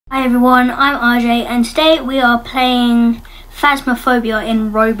Hi everyone, I'm RJ and today we are playing Phasmophobia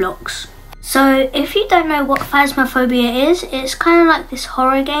in Roblox. So if you don't know what Phasmophobia is, it's kind of like this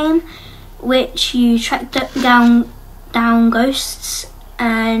horror game which you track down ghosts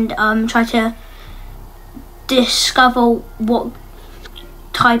and try to discover what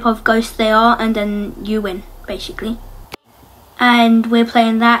type of ghost they are, and then you win basically. And we're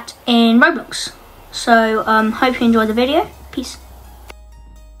playing that in Roblox. So hope you enjoy the video. Peace.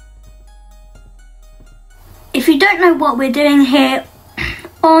 If you don't know what we're doing here,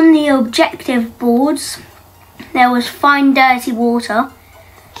 on the objective boards there was find dirty water.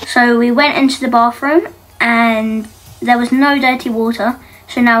 So we went into the bathroom and there was no dirty water,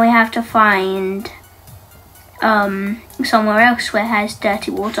 so now we have to find somewhere else where it has dirty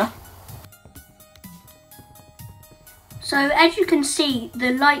water. So as you can see,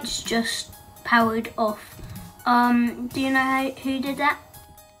 the lights just powered off. Do you know who did that?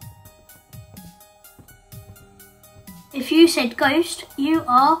 If you said ghost, you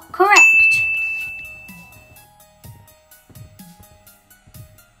are correct.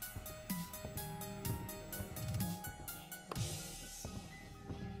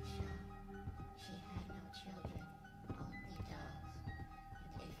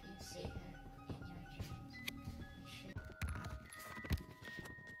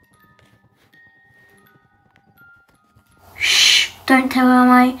 Shh! Don't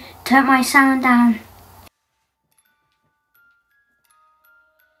turn my sound down.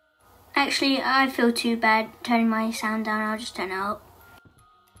 Actually, I feel too bad turning my sound down. I'll just turn it up.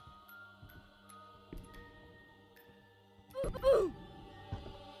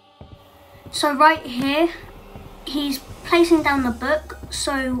 So right here, he's placing down the book,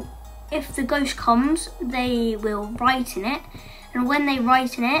 so if the ghost comes, they will write in it, and when they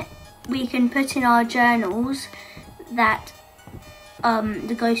write in it, we can put in our journals that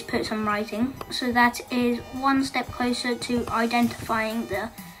the ghost puts on writing. So that is one step closer to identifying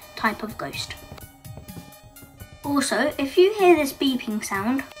the type of ghost. Also, if you hear this beeping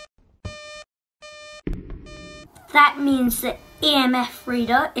sound, that means the EMF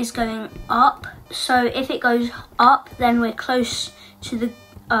reader is going up. So if it goes up, then we're close to the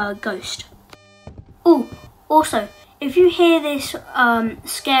ghost. Oh, also, if you hear this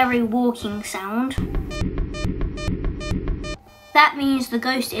scary walking sound, that means the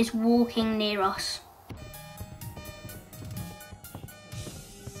ghost is walking near us.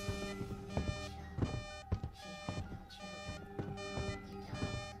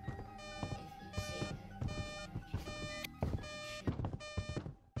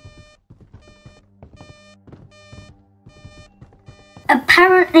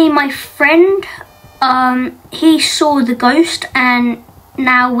 Apparently my friend, he saw the ghost and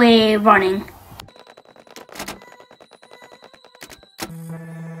now we're running.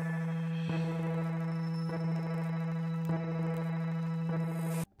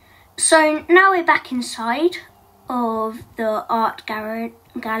 So now we're back inside of the art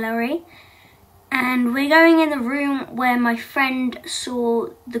gallery and we're going in the room where my friend saw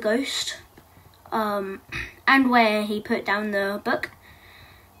the ghost and where he put down the book.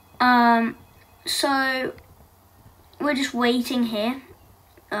 So we're just waiting here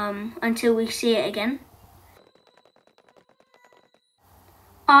until we see it again.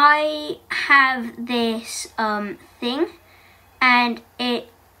 I have this thing and it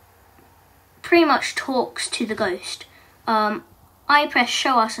pretty much talks to the ghost. I press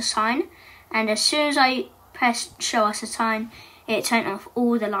show us a sign, and as soon as I press show us a sign, it turned off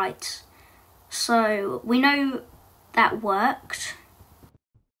all the lights. So we know that worked.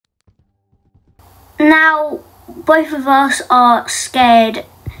 Now both of us are scared,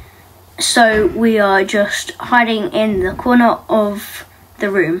 so we are just hiding in the corner of the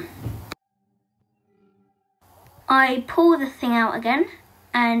room. I pull the thing out again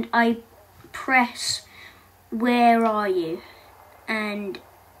and I press where are you, and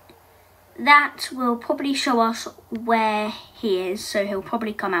that will probably show us where he is, so he'll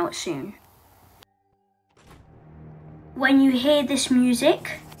probably come out soon. When you hear this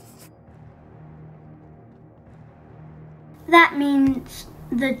music, that means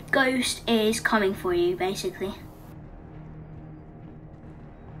the ghost is coming for you, basically.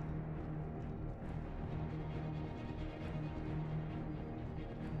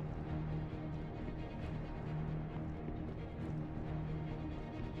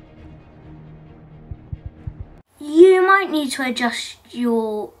 You might need to adjust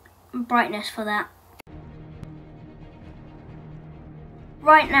your brightness for that.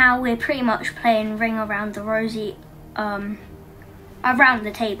 Right now we're pretty much playing Ring Around the Rosie around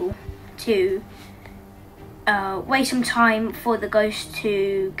the table to wait some time for the ghost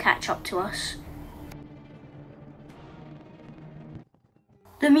to catch up to us.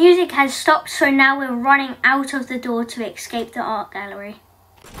 The music has stopped, so now we're running out of the door to escape the art gallery.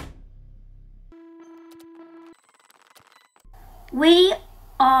 We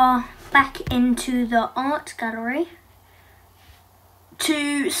are back into the art gallery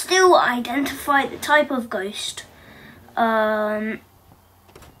to still identify the type of ghost. So,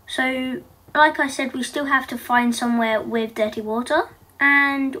 like I said, we still have to find somewhere with dirty water,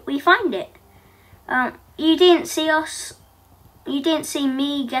 and we find it. You didn't see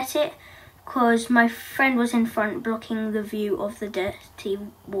me get it, because my friend was in front blocking the view of the dirty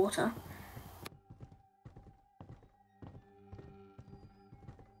water.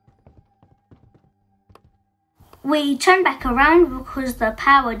 We turned back around because the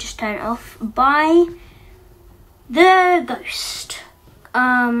power just turned off by the ghost,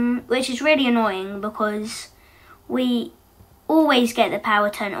 which is really annoying because we always get the power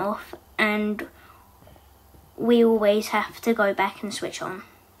turned off and we always have to go back and switch on.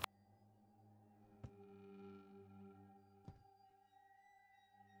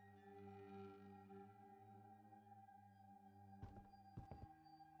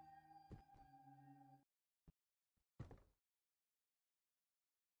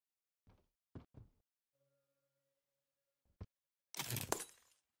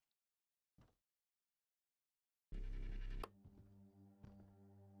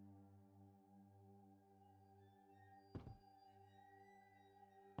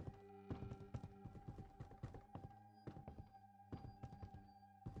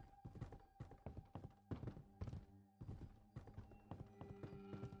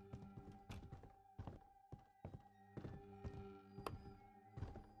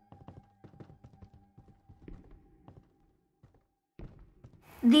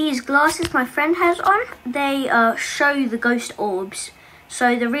 These glasses my friend has on, they show the ghost orbs.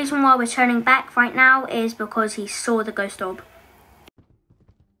 So the reason why we're turning back right now is because he saw the ghost orb.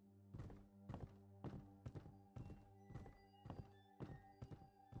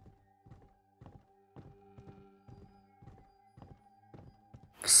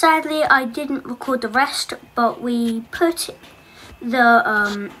 Sadly, I didn't record the rest, but we put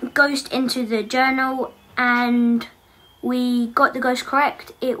the ghost into the journal and we got the ghost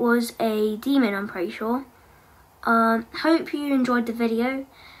correct. It was a demon, I'm pretty sure. Hope you enjoyed the video,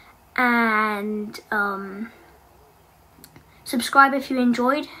 and subscribe if you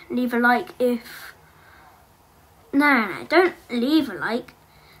enjoyed. Leave a like if... No, don't leave a like.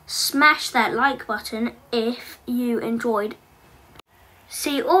 Smash that like button if you enjoyed.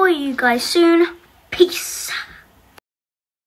 See all you guys soon. Peace.